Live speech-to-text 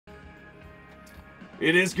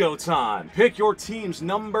It is go time. Pick your team's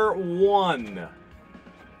number 1.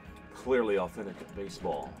 Clearly Authentic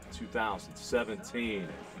Baseball 2017.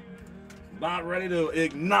 About ready to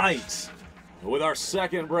ignite with our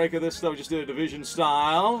second break of this stuff. We just did a division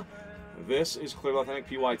style. This is Clearly Authentic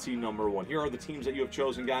PYT number 1. Here are the teams that you have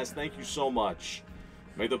chosen, guys. Thank you so much.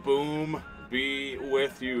 May the boom be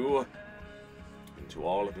with you. And to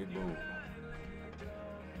all of it, boom.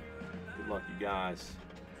 Good luck, you guys.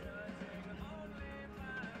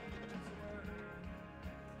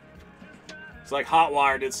 It's like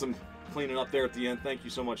Hotwire did some cleaning up there at the end. Thank you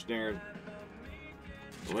so much, Darren.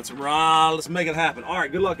 Let's make it happen. All right,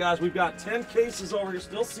 good luck, guys. We've got 10 cases over here,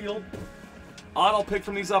 still sealed. Odd, I'll pick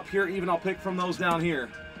from these up here. Even, I'll pick from those down here.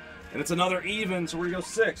 And it's another even, so we're going to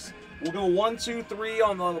go 6. We'll go 1, 2, 3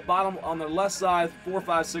 on the bottom, on the left side, 4,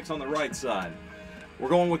 5, 6 on the right side. We're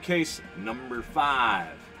going with case number 5.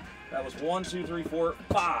 That was 1, 2, 3, 4,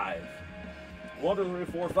 5. 1, 2, 3,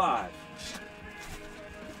 4, 5.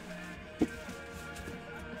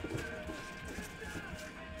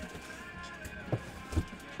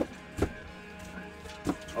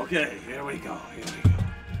 Okay, here we go.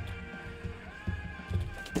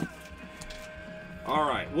 All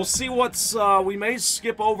right, we'll see what's. We may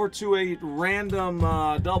skip over to a random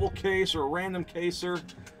double case or a random caser.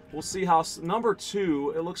 We'll see how number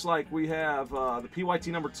 2. It looks like we have the PYT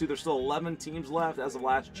number 2. There's still 11 teams left as of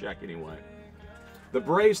last check, anyway. The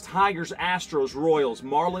Braves, Tigers, Astros, Royals,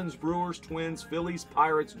 Marlins, Brewers, Twins, Phillies,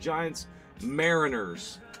 Pirates, Giants,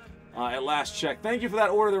 Mariners. At last check. Thank you for that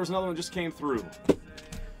order. There was another one that just came through.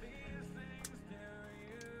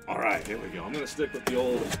 All right, here we go. I'm going to stick with the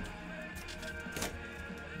old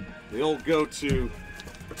go-to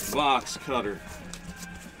box cutter.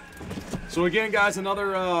 So again, guys,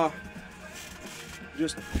 another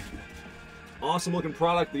just awesome looking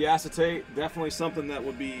product. The acetate, definitely something that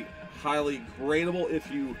would be highly gradable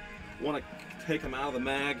if you want to take them out of the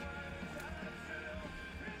mag.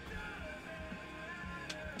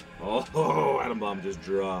 Oh, Atom Bomb just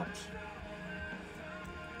dropped.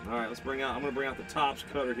 All right, I'm going to bring out the Topps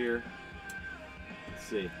cutter here. Let's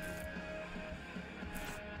see.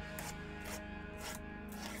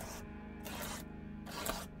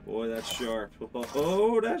 Boy, that's sharp.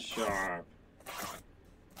 Oh, that's sharp.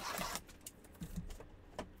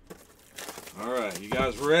 All right, you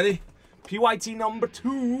guys ready? PYT number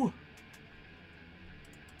 2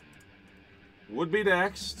 would be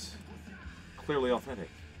next. Clearly Authentic.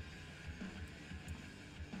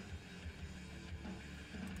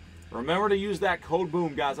 Remember to use that code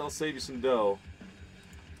BOOM, guys. That'll save you some dough.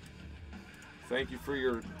 Thank you for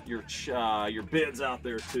your bids out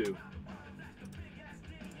there too.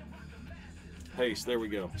 Paste. There we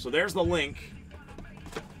go. So there's the link.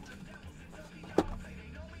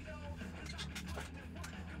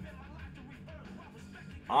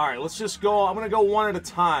 All right, let's just go. I'm going to go one at a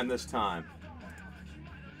time this time.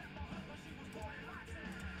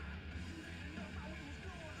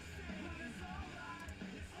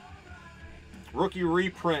 Rookie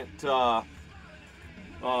reprint. Oh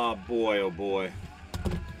boy, oh boy.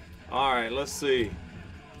 All right, let's see.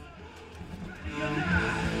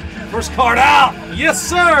 First card out. Yes,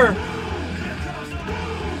 sir.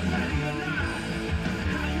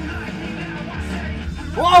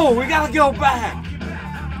 Whoa, we got to go back.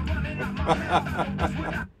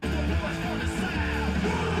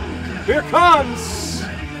 Here comes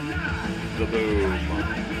the boom.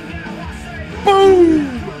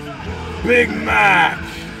 Boom! Big Mac.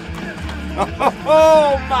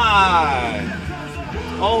 Oh my!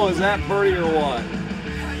 Oh, is that Purdy or what?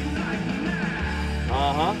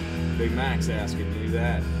 Uh-huh. Big Mac's asking you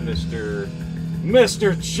that, Mr.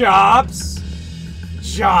 Chops.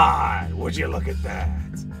 John, would you look at that?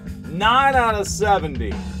 9 out of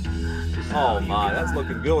 70. Oh my, that's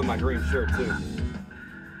looking good with my green shirt too.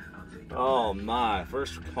 Oh my,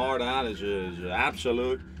 first card out is just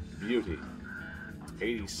absolute beauty.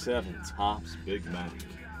 87 Topps Big Mac.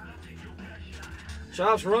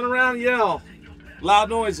 Chops, run around and yell. Loud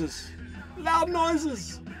noises. Loud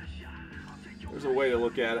noises. There's a way to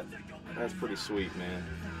look at it. That's pretty sweet, man.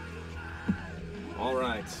 All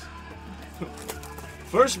right.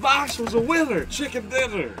 First box was a winner. Chicken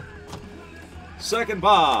dinner. Second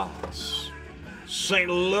box. St.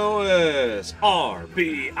 Louis.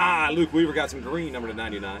 RBI. Luke Weaver got some green, number to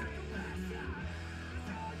 99.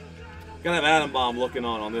 Gotta have Atom Bomb looking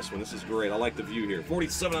on this one. This is great. I like the view here.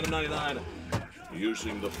 47 out of 99.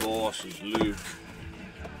 Using the force is Luke.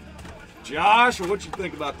 Josh, what you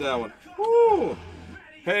think about that one? Woo!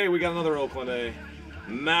 Hey, we got another Oakland A.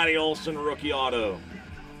 Matty Olson rookie auto.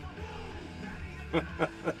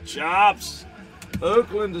 Chops.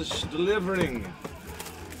 Oakland is delivering.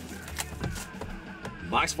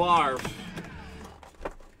 Max Favre.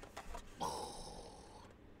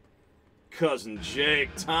 Cousin Jake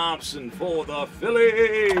Thompson for the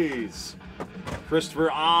Phillies.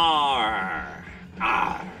 Christopher R.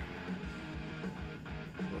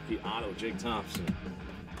 Rookie auto, Jake Thompson.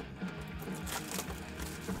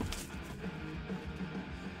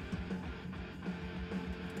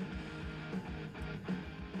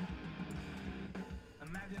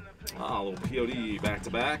 Oh, a little POD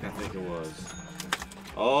back-to-back, I think it was.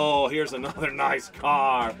 Oh, here's another nice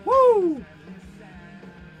card. Woo!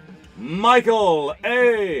 Michael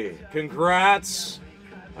A. Congrats.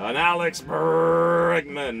 An Alex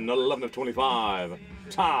Bregman, 11 of 25.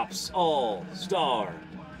 Topps All-Star.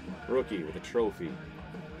 Rookie with a trophy.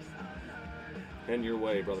 Heading your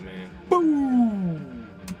way, brother man. Boom!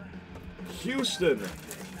 Houston.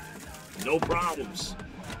 No problems.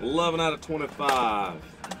 11 out of 25.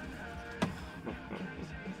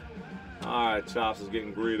 All right, Chops is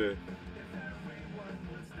getting greedy.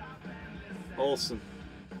 Olsen.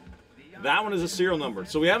 That one is a serial number.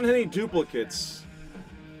 So we haven't had any duplicates.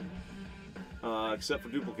 Except for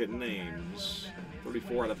duplicate names.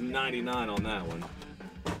 34 out of 99 on that one.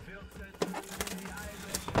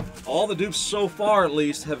 All the dupes so far, at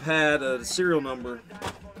least, have had a serial number.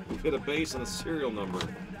 We've hit a base and a serial number.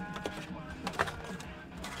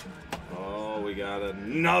 Oh, we got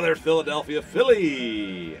another Philadelphia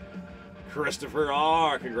Philly. Christopher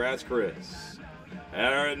R. Congrats, Chris.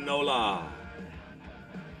 Aaron Nola.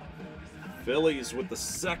 Phillies with the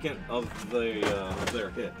second of their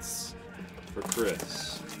hits for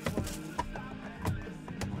Chris.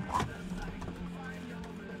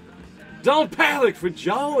 Don't panic for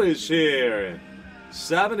Joe is here.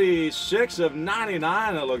 76 of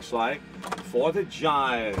 99, it looks like, for the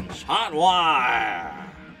Giants. Hot wire.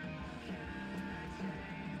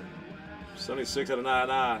 76 out of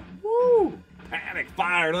 99. Woo! Panic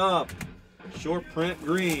fired up. Short print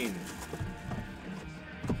green.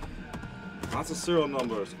 Lots of serial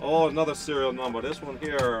numbers. Oh, another serial number. This one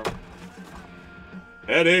here.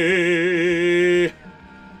 Eddie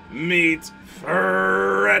meet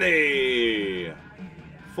Freddie.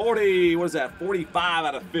 40, what is that? 45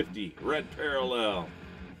 out of 50. Red parallel.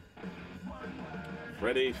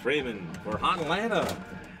 Freddie Freeman for Atlanta.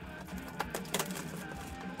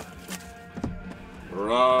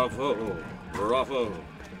 Bravo. Bravo.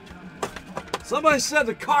 Somebody said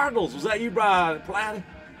the Cardinals. Was that you, Brian Platt?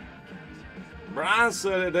 Brian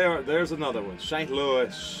said it. There's another one. St.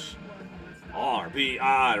 Louis.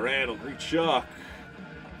 RBI. Randall Grichuk.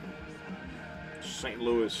 St.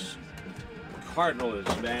 Louis Cardinals,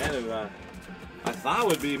 man. Who, I thought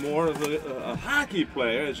would be more of a hockey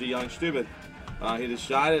player as a youngster, but he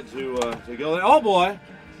decided to go there. Oh, boy.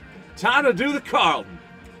 Time to do the Carlton.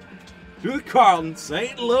 Do the Carlton.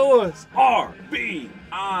 St. Louis. RBI.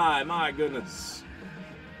 My goodness.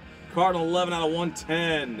 Cardinal 11 out of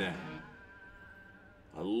 110.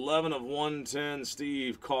 11 of 110,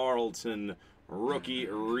 Steve Carlton, rookie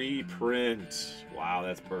reprint. Wow,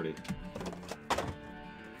 that's pretty.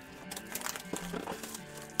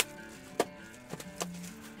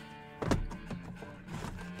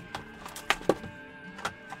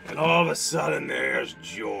 And all of a sudden, there's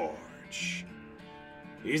George.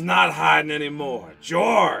 He's not hiding anymore.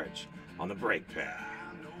 George on the brake pad.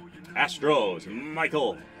 Astros,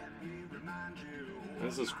 Michael.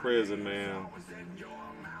 This is crazy, man.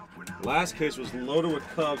 Last case was loaded with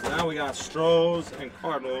Cubs. Now we got Stros and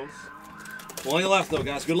Cardinals. Plenty left, though,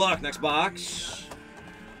 guys. Good luck. Next box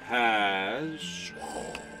has...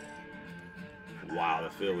 Wow,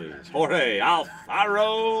 the Phillies. Jorge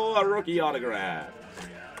Alfaro, a rookie autograph.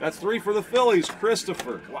 That's 3 for the Phillies.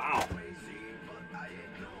 Christopher. Wow.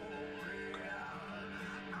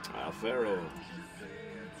 Alfaro.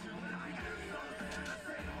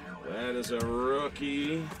 That is a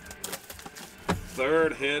rookie.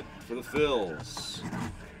 3rd hit for the Phils.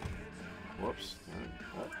 Whoops.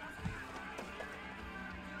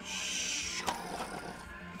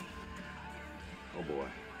 Oh boy.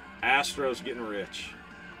 Astros getting rich.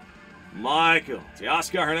 Michael.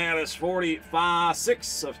 Teoscar Hernandez,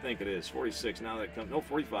 46, I think it is. 46. Now that comes. No,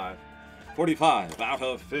 45. 45 out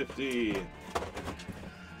of 50.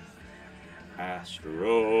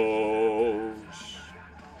 Astros.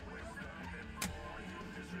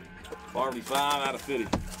 45 out of 50.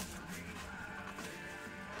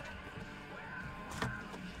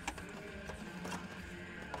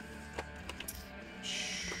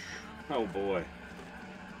 Oh boy.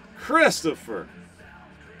 Christopher.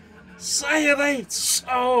 Say it ain't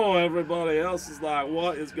so. Everybody else is like,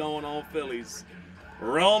 what is going on, Phillies?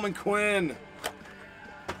 Roman Quinn.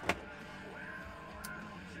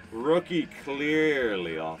 Rookie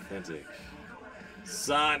clearly authentic.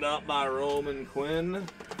 Signed up by Roman Quinn.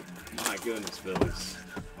 My goodness, Phillies.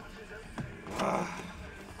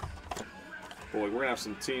 Boy, we're gonna have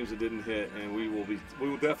some teams that didn't hit, and we will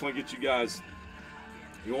definitely get you guys.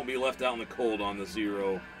 You won't be left out in the cold on the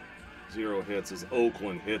zero hits as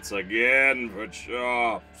Oakland hits again for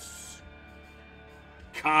Chops.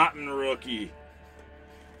 Cotton rookie.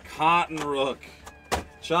 Cotton Rook.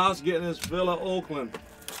 Chops getting his fill of Oakland.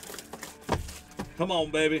 Come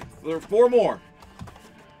on, baby. There are 4 more.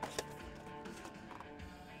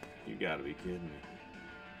 You gotta be kidding me.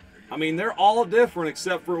 I mean, they're all different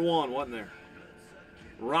except for one, wasn't there?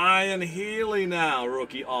 Ryan Healy now,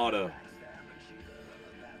 rookie auto.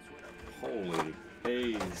 Holy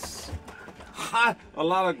Hayes. Ha! A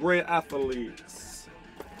lot of great athletes.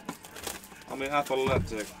 I mean,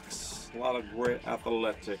 athletics. A lot of great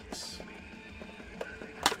athletics.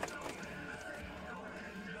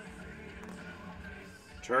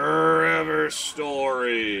 Trevor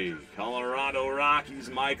Story. Colorado Rockies,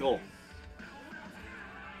 Michael.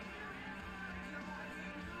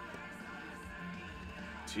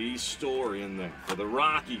 T Story in there for the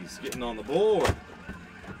Rockies, getting on the board.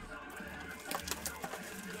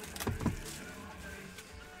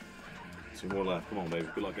 Two more left. Come on, baby.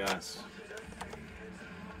 Good luck, guys.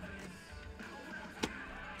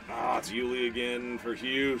 Ah, it's Yuli again for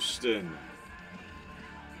Houston.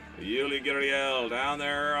 Yuli Gurriel down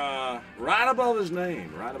there, right above his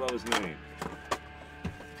name. Right above his name.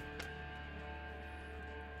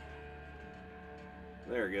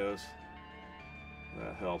 There it goes.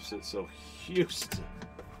 That helps it. So Houston.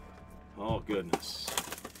 Oh, goodness.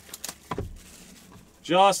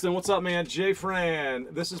 Justin, what's up, man? J. Fran.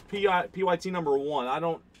 This is PYT number 1. I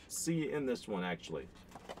don't see in this one, actually.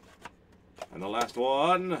 And the last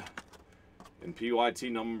one in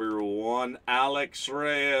PYT number 1, Alex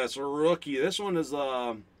Reyes, rookie. This one is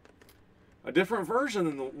a different version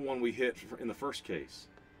than the one we hit in the first case.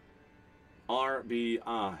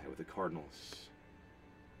 RBI with the Cardinals.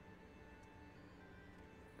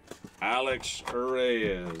 Alex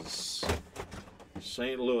Reyes,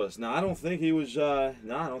 St. Louis. Now, I don't think he was. No,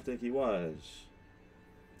 I don't think he was.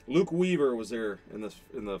 Luke Weaver was there in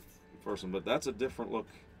the first one, but that's a different look.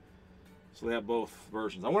 So they have both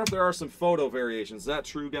versions. I wonder if there are some photo variations. Is that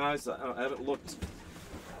true, guys? I haven't looked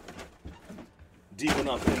deep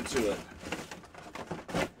enough into it.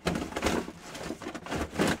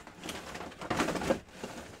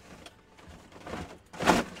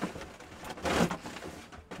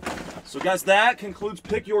 So, guys, that concludes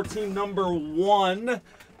Pick Your Team number 1. Let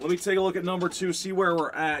me take a look at number 2, see where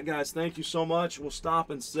we're at, guys. Thank you so much. We'll stop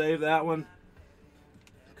and save that one.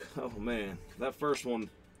 Oh, man. That first one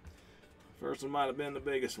might have been the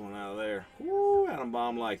biggest one out of there. Woo, Adam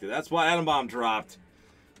Bomb liked it. That's why Adam Bomb dropped.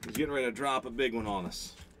 He's getting ready to drop a big one on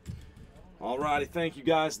us. All righty. Thank you,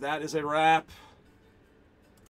 guys. That is a wrap.